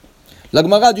La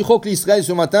Gemara du Hok L'Israel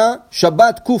ce matin,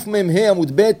 Shabbat Kuf Memhe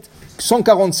Amud Bet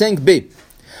 145b.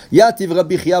 Yativ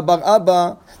Rabbi Chia bar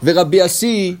Abba ve Rabbi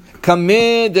Assi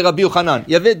Kameh de Rabbi Yochanan.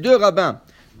 Il y avait deux rabbins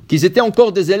qui étaient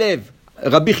encore des élèves,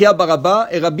 Rabbi Chia bar Abba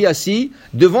et Rabbi Assi,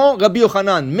 devant Rabbi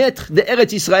Yochanan, maître de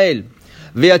Eretz Israël.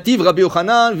 Ve'ativ Rabbi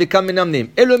Yochanan ve Kameh Namnem.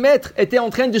 Et le maître était en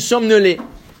train de somnoler.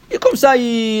 Et comme ça,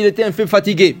 il était un peu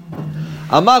fatigué.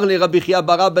 Amar le Rabbi Chia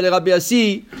bar Abba le Rabbi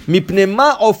Assi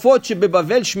mipnema ofot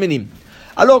shebebavel shmenim.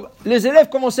 Alors, les élèves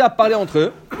commençaient à parler entre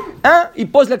eux. Un, il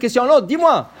pose la question à l'autre.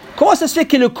 Dis-moi, comment ça se fait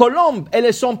que les colombes,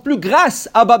 elles sont plus grasses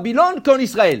à Babylone qu'en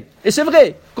Israël? Et c'est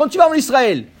vrai, quand tu vas en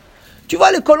Israël, tu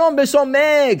vois les colombes, elles sont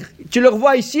maigres. Tu les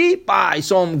vois ici, bah, ils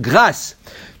sont grasses.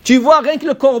 Tu vois rien que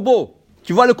le corbeau.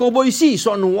 Tu vois le corbeau ici, ils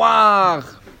sont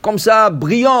noirs, comme ça,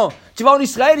 brillants. Tu vas en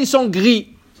Israël, ils sont gris.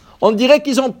 On dirait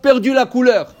qu'ils ont perdu la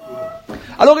couleur.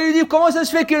 Alors il lui dit, comment ça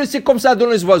se fait que c'est comme ça dans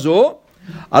les oiseaux?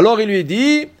 Alors il lui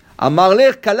dit,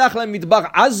 Amarler kalach la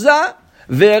midbar Azza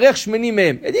ve'erech shmeni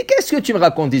mehem. Il dit, qu'est-ce que tu me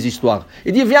racontes des histoires?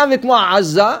 Il dit, viens avec moi à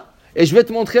Azza et je vais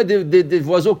te montrer des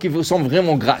oiseaux qui sont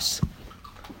vraiment grasses.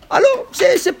 Alors,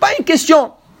 c'est pas une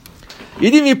question.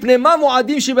 Il dit, mipnema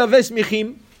mo'adim shibaves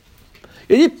michim.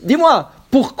 Il dit, dis-moi,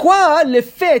 pourquoi les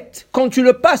fêtes, quand tu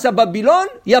le passes à Babylone,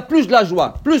 il y a plus de la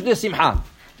joie, plus de simha?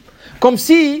 Comme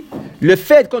si, le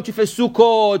fête, quand tu fais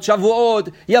Sukkot, Shavuot,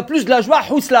 il y a plus de la joie,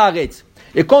 Hutz La'aretz.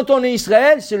 Et quand on est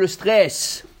Israël, c'est le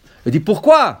stress. Il dit,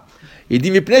 pourquoi? Il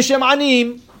dit, Mipnei Shem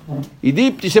Anim. Il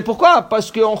dit, tu sais pourquoi? Parce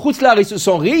qu'en Hutz La'aretz, ils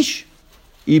sont riches,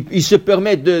 ils se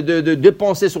permettent de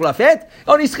dépenser sur la fête.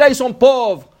 En Israël, ils sont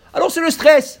pauvres. Alors c'est le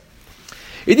stress.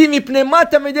 Il dit, Mipnei Ma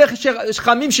Tamidei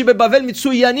Chachamim Shebebavel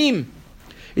Mitsuyanim.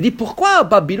 Il dit, pourquoi à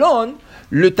Babylone,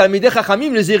 le Talmidei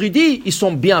Chachamim, les érudits, ils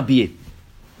sont bien habillés?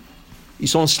 Ils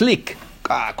sont slick,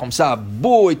 comme ça,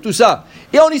 beaux et tout ça.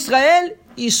 Et en Israël,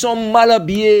 ils sont mal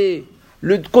habillés,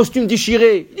 le costume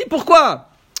déchiré. Il dit, pourquoi?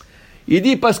 Il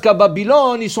dit, parce qu'à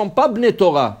Babylone, ils ne sont pas Bnei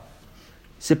Torah.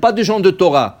 Ce n'est pas des gens de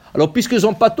Torah. Alors, puisqu'ils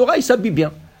n'ont pas de Torah, ils s'habillent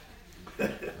bien.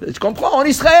 Tu comprends? En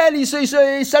Israël, ça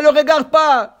ne le regarde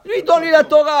pas. Lui, donne-lui la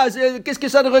Torah. Qu'est-ce que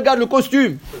ça le regarde, le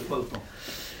costume?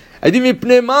 Il dit,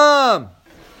 Mipnema,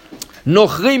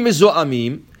 Nochri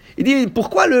Mezoamim. Il dit,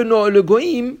 pourquoi le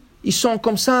Goïm, ils sont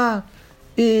comme ça,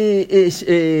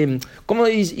 comment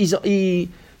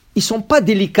ils sont pas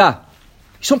délicats.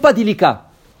 Ils sont pas délicats.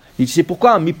 Il dit, c'est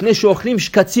pourquoi?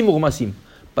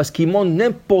 Parce qu'ils mangent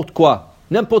n'importe quoi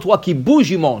qui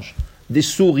bouge, ils mangent. Des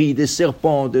souris, des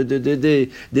serpents,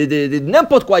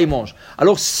 n'importe quoi ils mangent.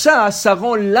 Alors ça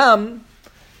rend l'âme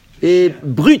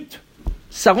brute.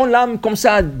 Ça rend l'âme comme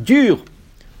ça dure.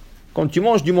 Quand tu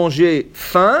manges du manger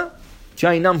fin, tu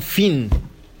as une âme fine.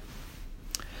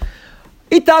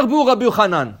 Itarbu Rabbi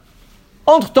Yochanan.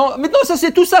 Maintenant,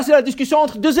 tout ça, c'est la discussion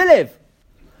entre deux élèves.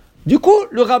 Du coup,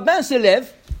 le rabbin s'élève.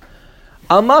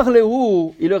 Amar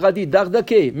lehu, il leur a dit,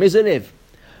 Dardake, mes élèves,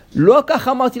 Lo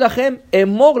kachamati lachem,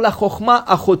 emor la chochma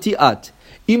achoti at.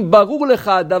 Im barur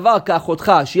lecha davar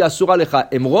kachotcha, shi asura lecha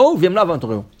emro, viemla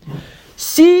vantro.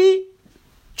 Si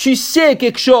tu sais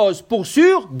quelque chose pour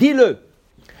sûr, dis-le.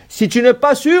 Si tu n'es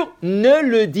pas sûr, ne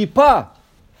le dis pas.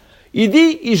 Il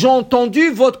dit, j'ai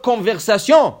entendu votre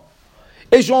conversation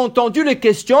et j'ai entendu les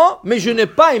questions, mais je n'ai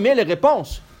pas aimé les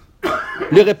réponses.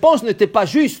 Les réponses n'étaient pas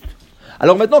justes.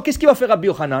 Alors maintenant, qu'est-ce qu'il va faire Rabbi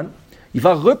Yochanan? Il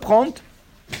va reprendre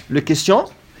les questions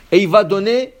et il va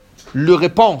donner les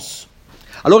réponses.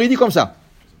 Alors il dit comme ça.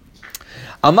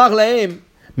 Amar lahem,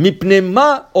 mipnei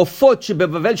ma ofot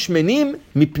shebebavel shmenim,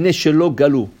 mipnei shelo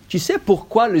galu. Tu sais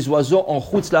pourquoi les oiseaux en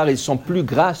Hutz La'aretz sont plus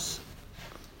grasses?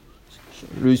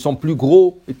 Ils sont plus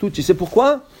gros et tout. Tu sais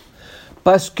pourquoi?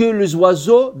 Parce que les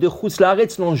oiseaux de Hutz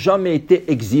La'aretz n'ont jamais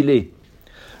été exilés.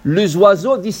 Les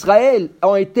oiseaux d'Israël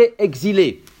ont été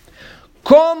exilés.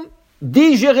 Comme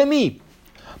dit Jérémie,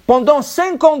 pendant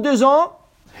 52 ans,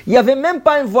 il n'y avait même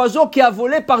pas un oiseau qui a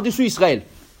volé par-dessus Israël.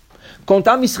 Quand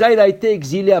Israël a été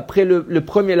exilé après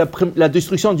la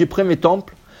destruction du premier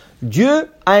temple, Dieu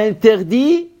a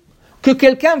interdit que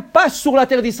quelqu'un passe sur la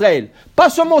terre d'Israël. Pas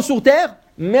seulement sur terre,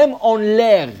 même en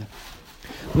l'air.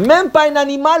 Même pas un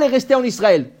animal est resté en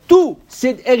Israël. Tout,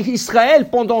 Israël,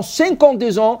 pendant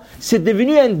 52 ans, c'est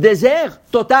devenu un désert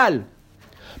total.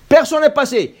 Personne n'est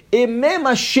passé. Et même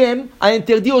Hachem a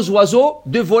interdit aux oiseaux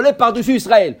de voler par-dessus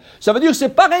Israël. Ça veut dire que c'est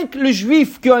pas rien que les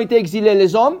Juifs qui ont été exilés,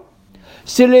 les hommes,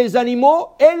 c'est les animaux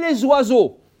et les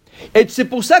oiseaux. Et c'est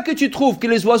pour ça que tu trouves que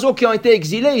les oiseaux qui ont été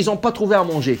exilés, ils n'ont pas trouvé à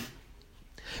manger.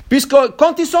 Puisque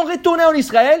quand ils sont retournés en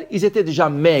Israël, ils étaient déjà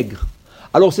maigres.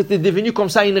 Alors c'était devenu comme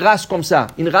ça, une race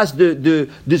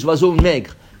des oiseaux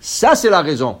maigres. Ça, c'est la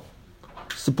raison.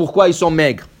 C'est pourquoi ils sont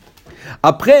maigres.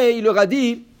 Après, il leur a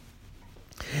dit,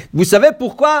 Vous savez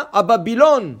pourquoi à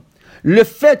Babylone, les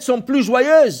fêtes sont plus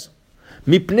joyeuses?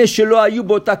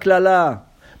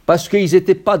 Parce qu'ils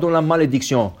n'étaient pas dans la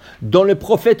malédiction. Dans le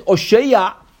prophète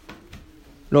Oshéa,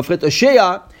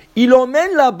 il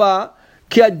emmène là-bas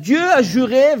que Dieu a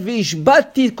juré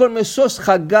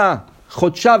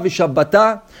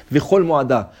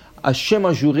Hachem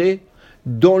a juré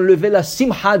d'enlever la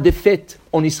simha des fêtes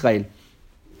en Israël.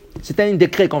 C'était un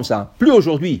décret comme ça. Plus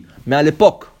aujourd'hui, mais à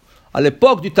l'époque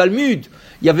du Talmud,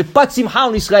 il n'y avait pas de simha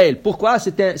en Israël. Pourquoi?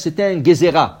 C'était un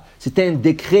gezerah. C'était un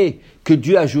décret que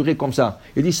Dieu a juré comme ça.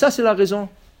 Il dit, ça c'est la raison.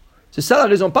 C'est ça la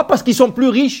raison. Pas parce qu'ils sont plus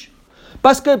riches.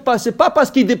 C'est pas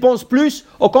parce qu'ils dépensent plus.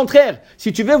 Au contraire,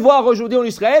 si tu veux voir aujourd'hui en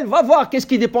Israël, va voir qu'est-ce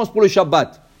qu'ils dépensent pour le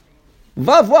Shabbat.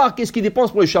 Va voir qu'est-ce qu'ils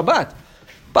dépensent pour le Shabbat.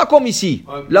 Pas comme ici.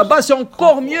 Là-bas, c'est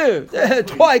encore mieux.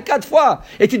 3 et 4 fois.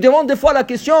 Et tu demandes des fois la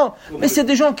question, mais c'est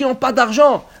des gens qui n'ont pas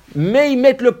d'argent. Mais ils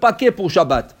mettent le paquet pour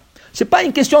Shabbat. C'est pas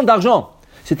une question d'argent.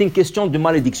 C'est une question de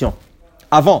malédiction.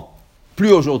 Avant.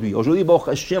 Plus aujourd'hui. Aujourd'hui,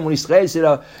 en Israël, c'est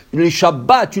le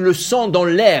Shabbat, tu le sens dans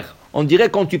l'air. On dirait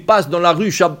quand tu passes dans la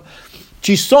rue,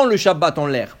 tu sens le Shabbat en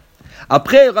l'air.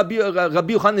 Après, Rabbi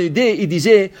Yochanan il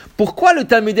disait, pourquoi le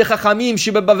Talmidei Chachamim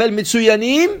chez Bavel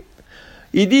Metsuyanim?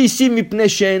 Il dit ici, Mipnei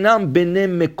she'enam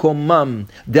benem mekomam,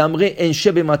 de'amre enche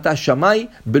b'mata shamay,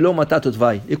 belo mata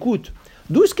totvai. Écoute,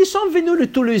 d'où est-ce qu'ils sont venus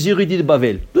tous les érudits de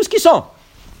Bavel? D'où est-ce qu'ils sont?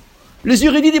 Les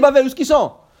érudits de Bavel, où est-ce qu'ils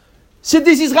sont? C'est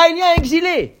des Israéliens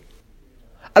exilés.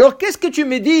 Alors, qu'est-ce que tu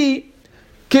me dis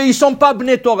qu'ils ne sont pas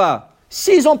Bnei Torah?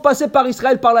 S'ils ont passé par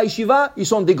Israël, par la Yeshiva, ils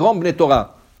sont des grands Bnei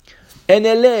Torah. Un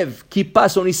élève qui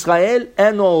passe en Israël,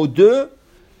 1 an ou 2,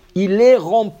 il est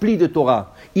rempli de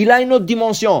Torah. Il a une autre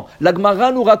dimension. La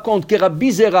Gemara nous raconte que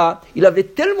Rabbi Zera, il avait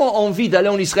tellement envie d'aller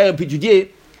en Israël et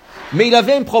étudier, mais il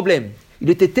avait un problème. Il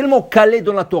était tellement calé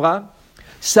dans la Torah,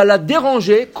 ça l'a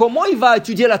dérangé. Comment il va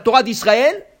étudier la Torah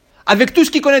d'Israël avec tout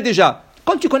ce qu'il connaît déjà?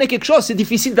 Quand tu connais quelque chose, c'est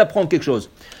difficile d'apprendre quelque chose.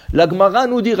 La Gemara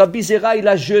nous dit, Rabbi Zera, il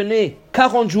a jeûné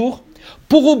 40 jours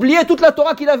pour oublier toute la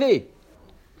Torah qu'il avait.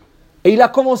 Et il a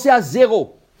commencé à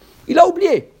 0. Il a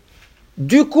oublié.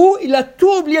 Du coup, il a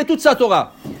tout oublié, toute sa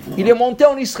Torah. Il est monté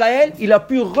en Israël, il a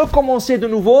pu recommencer de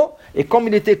nouveau, et comme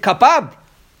il était capable,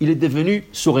 il est devenu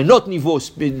sur un autre niveau,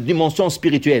 dimension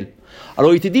spirituelle.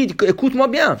 Alors il te dit, écoute-moi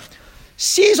bien,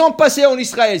 s'ils ont passé en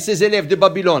Israël, ces élèves de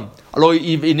Babylone, alors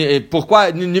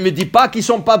pourquoi ne me dis pas qu'ils ne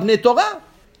sont pas Bnei Torah?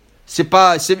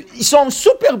 Ils sont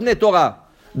super Bnei Torah.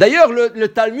 D'ailleurs, le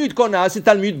Talmud qu'on a, c'est le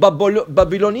Talmud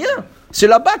babylonien. C'est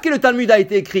là-bas que le Talmud a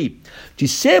été écrit. Tu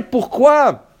sais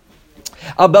pourquoi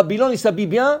à Babylone, ils s'habillent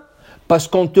bien? Parce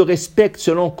qu'on te respecte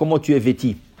selon comment tu es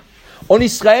vêtu. En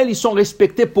Israël, ils sont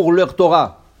respectés pour leur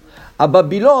Torah. À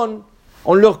Babylone,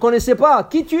 on ne le reconnaissait pas.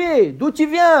 Qui tu es? D'où tu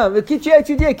viens? Qui tu as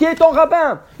étudié? Qui est ton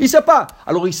rabbin? Il ne sait pas.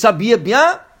 Alors, ils s'habillaient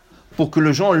bien pour que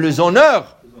les gens les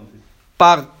honorent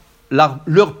par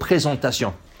leur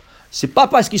présentation. Ce n'est pas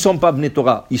parce qu'ils ne sont pas Bnei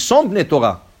Torah. Ils sont Bnei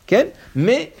Torah. Okay?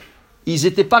 Mais ils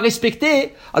n'étaient pas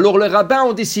respectés. Alors les rabbins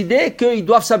ont décidé qu'ils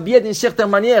doivent s'habiller d'une certaine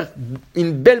manière,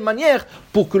 une belle manière,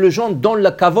 pour que les gens donnent le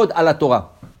kavod à la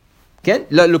Torah. Okay?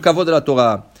 Le kavod à la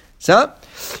Torah. Ça,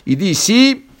 il dit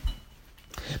ici,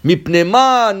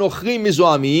 Mipnema nochri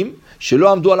mezoamim,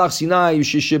 שלא עמדו על הר סיני,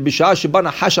 שבשעה שבה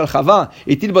נחש על חווה,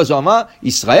 הטיל בזוהמה,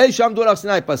 ישראל שעמדו על הר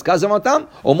סיני, פסקה זוהמתם,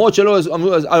 אומות שלא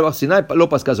עמדו על הר סיני, לא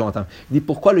פסקה זוהמתם. Il dit,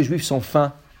 pourquoi les Juifs sont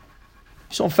fins?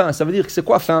 Ils sont fins, ça veut dire que c'est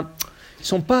quoi fin? Ils ne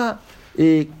sont pas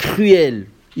cruels,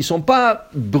 ils ne sont pas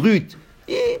bruts.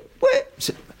 Il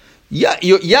y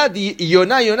en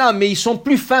a, mais ils sont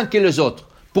plus fins que les autres.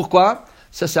 Pourquoi?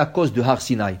 Ça, c'est à cause de Har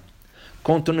Sinai.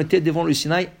 Quand on était devant le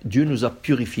Sinaï, Dieu nous a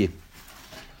purifiés.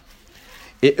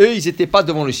 Et eux, ils n'étaient pas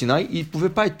devant le Sinaï, ils ne pouvaient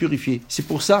pas être purifiés. C'est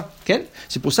pour ça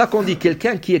qu'on dit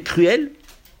quelqu'un qui est cruel,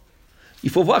 il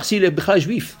faut voir s'il est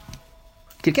juif.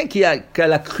 Quelqu'un qui a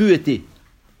la cruauté.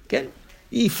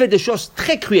 Il fait des choses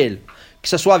très cruelles. Que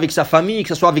ce soit avec sa famille, que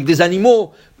ce soit avec des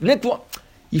animaux.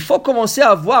 Il faut commencer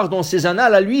à voir dans ses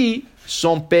annales à lui,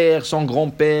 son père, son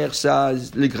grand-père,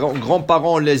 les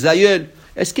grands-parents, les aïeuls.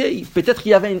 Est-ce que peut-être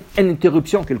qu'il y avait une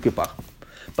interruption quelque part?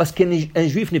 Parce qu'un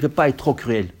juif ne peut pas être trop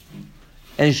cruel.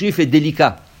 Un juif est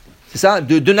délicat. C'est ça,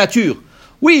 de nature.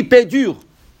 Oui, il peut être dur,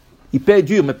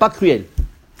 mais pas cruel.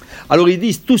 Alors ils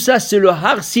disent, tout ça c'est le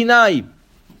Har Sinai.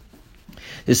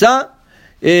 C'est ça?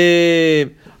 Et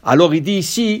alors il dit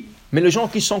ici, mais les gens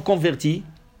qui sont convertis,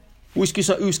 où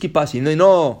est-ce qu'ils passent?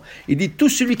 Non, il dit, tout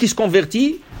celui qui se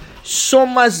convertit, son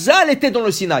mazal était dans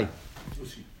le Sinaï.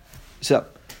 Ça.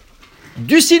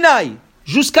 Du Sinaï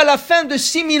jusqu'à la fin de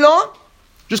 6000 ans,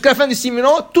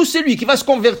 tout celui qui va se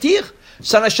convertir,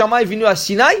 sa neshama est venu à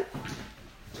Sinaï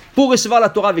pour recevoir la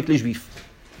Torah avec les Juifs.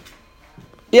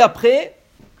 Et après,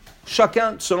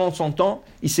 chacun selon son temps,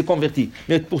 il s'est converti.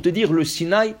 Mais pour te dire, le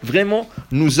Sinaï vraiment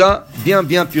nous a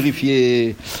bien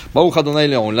purifiés. Baruch Adonai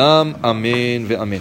Le'olam, Amen ve Amen.